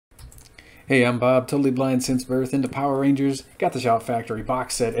Hey, I'm Bob, totally blind since birth, into Power Rangers. Got the Shout Factory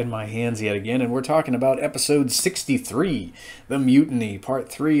box set in my hands yet again, and we're talking about episode 63, The Mutiny, part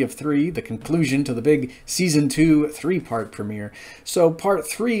 3 of 3, the conclusion to the big season 2 three-part premiere. So part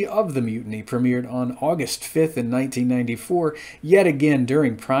 3 of The Mutiny premiered on August 5th in 1994, yet again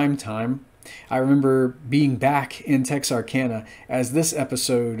during prime time. I remember being back in Texarkana as this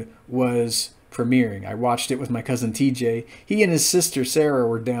episode was premiering. I watched it with my cousin TJ. He and his sister Sarah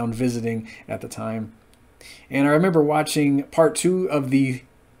were down visiting at the time. And I remember watching part 2 of the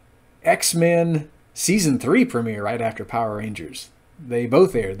X-Men season 3 premiere right after Power Rangers. They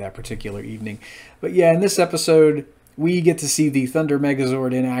both aired that particular evening. But yeah, in this episode, we get to see the Thunder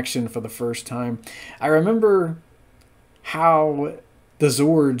Megazord in action for the first time. I remember how the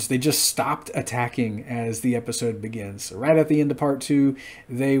Zords, they just stopped attacking as the episode begins. So right at the end of part 2,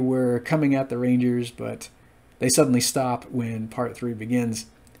 they were coming at the Rangers, but they suddenly stop when part 3 begins.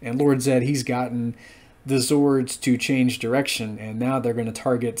 And Lord Zedd, he's gotten the Zords to change direction, and now they're going to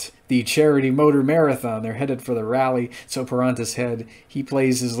target the Charity Motor Marathon. They're headed for the rally. So Piranha's Head, he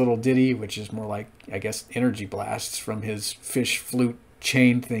plays his little ditty, which is more like, I guess, energy blasts from his fish flute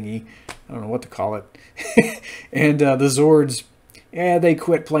chain thingy. I don't know what to call it. And the Zords, yeah, they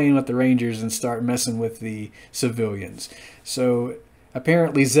quit playing with the Rangers and start messing with the civilians. So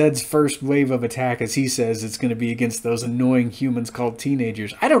apparently Zedd's first wave of attack, as he says, it's going to be against those annoying humans called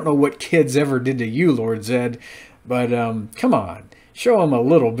teenagers. I don't know what kids ever did to you, Lord Zedd, but come on, show them a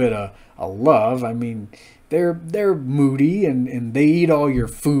little bit of love. I mean, they're moody and they eat all your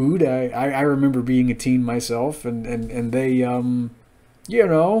food. I remember being a teen myself, and they you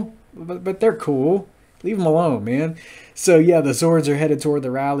know, but they're cool. Leave them alone, man. So yeah, the Zords are headed toward the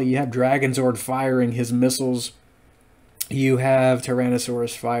rally. You have Dragonzord firing his missiles. You have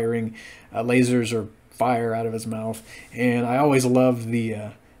Tyrannosaurus firing lasers or fire out of his mouth. And I always loved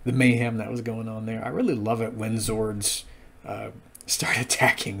the mayhem that was going on there. I really love it when Zords start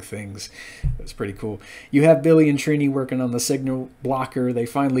attacking things. It's pretty cool. You have Billy and Trini working on the signal blocker. They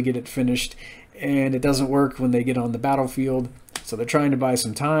finally get it finished, and it doesn't work when they get on the battlefield. So they're trying to buy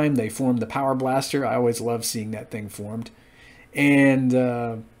some time. They form the Power Blaster. I always love seeing that thing formed. And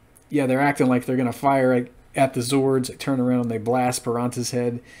yeah, they're acting like they're going to fire at the Zords. They turn around, they blast Piranha's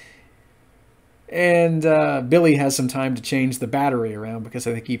Head. And Billy has some time to change the battery around because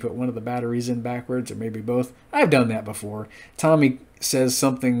I think he put one of the batteries in backwards, or maybe both. I've done that before. Tommy says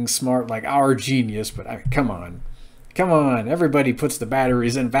something smart like, "Our genius," but come on. Come on, everybody puts the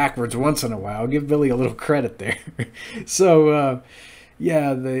batteries in backwards once in a while. Give Billy a little credit there. So,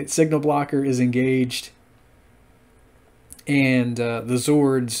 yeah, the signal blocker is engaged. And the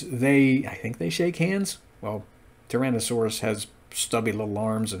Zords, I think they shake hands. Well, Tyrannosaurus has stubby little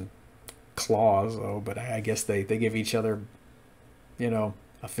arms and claws, though, but I guess they give each other, you know,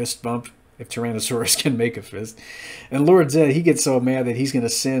 a fist bump. If Tyrannosaurus can make a fist. And Lord Zedd, he gets so mad that he's going to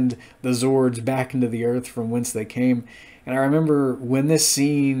send the Zords back into the earth from whence they came. And I remember when this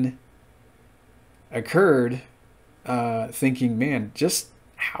scene occurred, thinking, man, just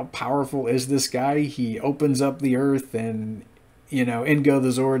how powerful is this guy? He opens up the earth and, you know, in go the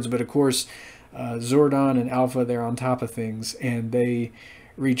Zords. But of course, Zordon and Alpha, they're on top of things. And they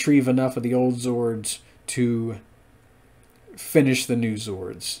retrieve enough of the old Zords to finish the new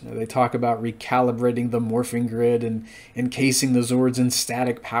Zords. They talk about recalibrating the morphing grid and encasing the Zords in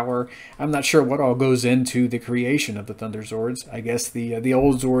static power. I'm not sure what all goes into the creation of the Thunder Zords. I guess the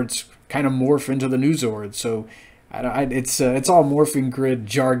old Zords kind of morph into the new Zords. So it's all morphing grid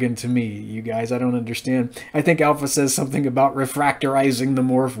jargon to me, you guys. I don't understand. I think Alpha says something about refractorizing the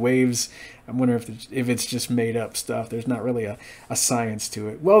morph waves. I'm wondering if it's just made up stuff. There's not really a science to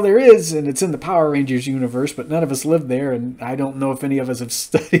it. Well, there is, and it's in the Power Rangers universe, but none of us live there, and I don't know if any of us have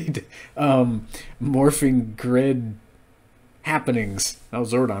studied morphing grid happenings. Oh,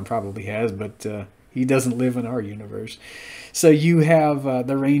 Zordon probably has, but he doesn't live in our universe. So you have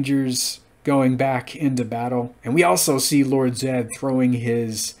the Rangers going back into battle, and we also see Lord Zedd throwing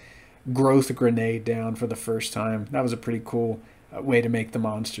his growth grenade down for the first time. That was a pretty cool way to make the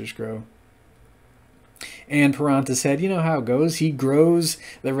monsters grow. And Piranha's Head, you know how it goes. He grows,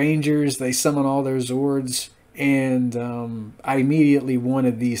 the Rangers, they summon all their Zords, and I immediately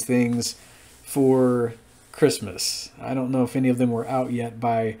wanted these things for Christmas. I don't know if any of them were out yet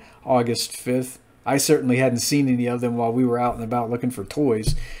by August 5th. I certainly hadn't seen any of them while we were out and about looking for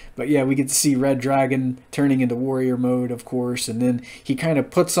toys. But yeah, we get to see Red Dragon turning into warrior mode, of course, and then he kind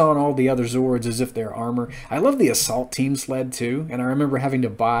of puts on all the other Zords as if they're armor. I love the Assault Team sled, too, and I remember having to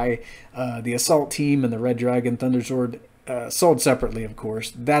buy the Assault Team and the Red Dragon Thunder Zord sold separately, of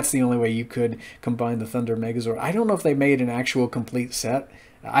course. That's the only way you could combine the Thunder Megazord. I don't know if they made an actual complete set.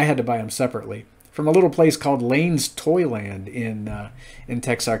 I had to buy them separately from a little place called Lane's Toyland in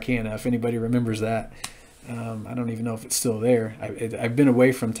Texarkana, if anybody remembers that. I don't even know if it's still there. I've been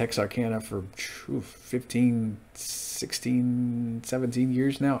away from Texarkana for 15, 16, 17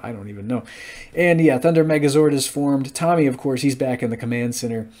 years now. I don't even know. And yeah, Thunder Megazord is formed. Tommy, of course, he's back in the command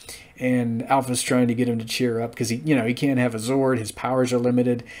center, and Alpha's trying to get him to cheer up because he can't have a Zord. His powers are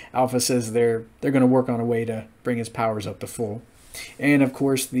limited. Alpha says they're going to work on a way to bring his powers up to full. And of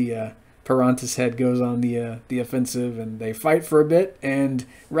course, the Parantis head goes on the offensive, and they fight for a bit, and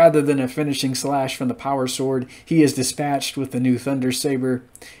rather than a finishing slash from the Power Sword, he is dispatched with the new Thunder Saber.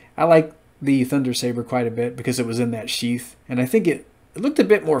 I like the Thunder Saber quite a bit because it was in that sheath, and I think it looked a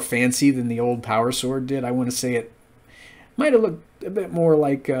bit more fancy than the old Power Sword did. I want to say it might have looked a bit more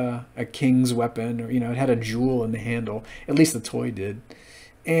like a king's weapon, or it had a jewel in the handle. At least the toy did.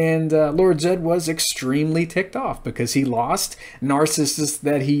 And Lord Zedd was extremely ticked off because he lost. Narcissist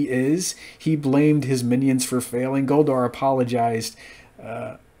that he is, he blamed his minions for failing. Goldar apologized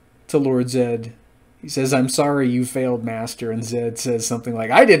to Lord Zedd. He says, "I'm sorry you failed, Master." And Zedd says something like,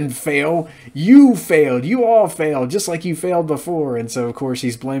 "I didn't fail. You failed. You all failed, just like you failed before." And so, of course,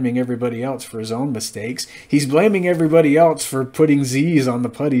 he's blaming everybody else for his own mistakes. He's blaming everybody else for putting Z's on the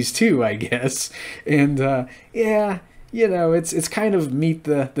putties too, I guess. And, yeah... it's kind of meet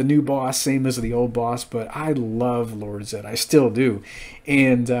the new boss, same as the old boss, but I love Lord Zedd. I still do.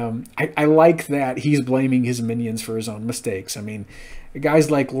 And I like that he's blaming his minions for his own mistakes. I mean, guys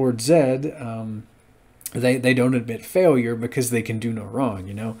like Lord Zedd, they don't admit failure because they can do no wrong,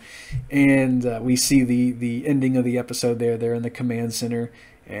 And we see the ending of the episode there. They're in the command center,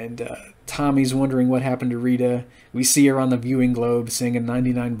 and Tommy's wondering what happened to Rita. We see her on the viewing globe singing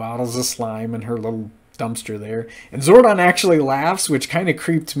 99 bottles of slime in her little dumpster there, and Zordon actually laughs, which kind of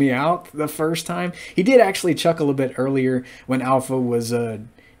creeped me out the first time. He did actually chuckle a bit earlier when Alpha was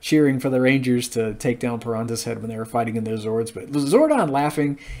cheering for the Rangers to take down Parantis head when they were fighting in their Zords, but Zordon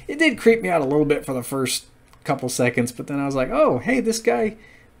laughing, it did creep me out a little bit for the first couple seconds, but then I was like, oh, hey, this guy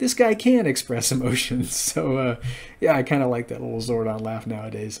can express emotions. So yeah, I kind of like that little Zordon laugh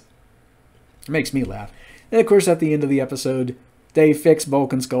nowadays. It makes me laugh. And of course, at the end of the episode, they fix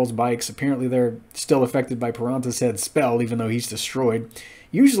Bulk and Skull's bikes. Apparently they're still affected by Parantis Head's spell, even though he's destroyed.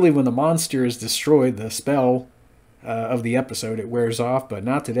 Usually when the monster is destroyed, the spell of the episode, it wears off, but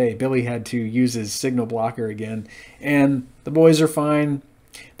not today. Billy had to use his signal blocker again, and the boys are fine.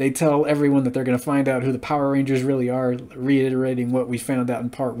 They tell everyone that they're going to find out who the Power Rangers really are, reiterating what we found out in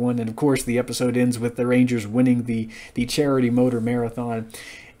Part 1. And of course, the episode ends with the Rangers winning the Charity Motor Marathon.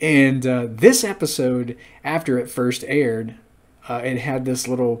 And this episode, after it first aired, it had this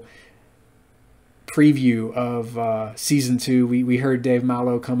little preview of Season 2. We heard Dave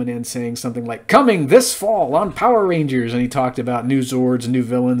Mallow coming in saying something like, "Coming this fall on Power Rangers," and he talked about new Zords, new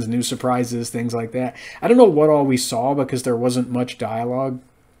villains, new surprises, things like that. I don't know what all we saw because there wasn't much dialogue,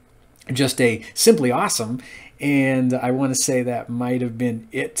 just a simply awesome, and I want to say that might have been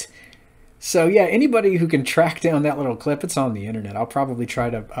it. So yeah, anybody who can track down that little clip, it's on the internet. I'll probably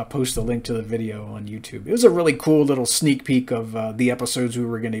try to post a link to the video on YouTube. It was a really cool little sneak peek of the episodes we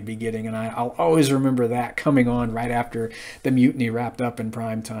were going to be getting, and I'll always remember that coming on right after the Mutiny wrapped up in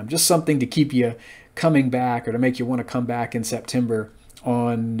prime time. Just something to keep you coming back, or to make you want to come back in September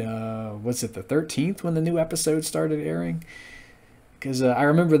on, was it the 13th when the new episode started airing? Because I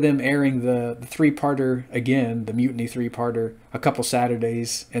remember them airing the three-parter again, the Mutiny three-parter, a couple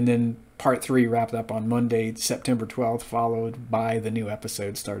Saturdays, and then Part 3 wrapped up on Monday, September 12th, followed by the new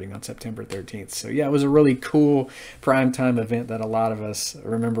episode starting on September 13th. So yeah, it was a really cool primetime event that a lot of us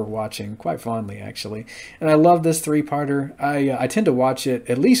remember watching quite fondly, actually. And I love this three-parter. I tend to watch it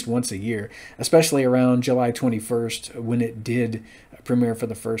at least once a year, especially around July 21st when it did premiere for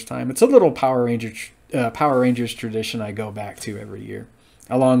the first time. It's a little Power Rangers tradition I go back to every year,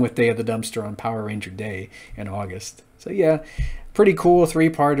 along with Day of the Dumpster on Power Ranger Day in August. So yeah, pretty cool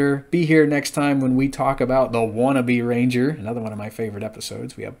three-parter. Be here next time when we talk about The Wannabe Ranger, another one of my favorite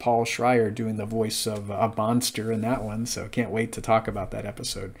episodes. We have Paul Schreier doing the voice of a monster in that one, so can't wait to talk about that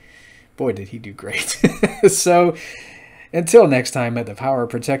episode. Boy, did he do great. So until next time, may the power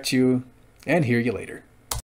protect you, and hear you later.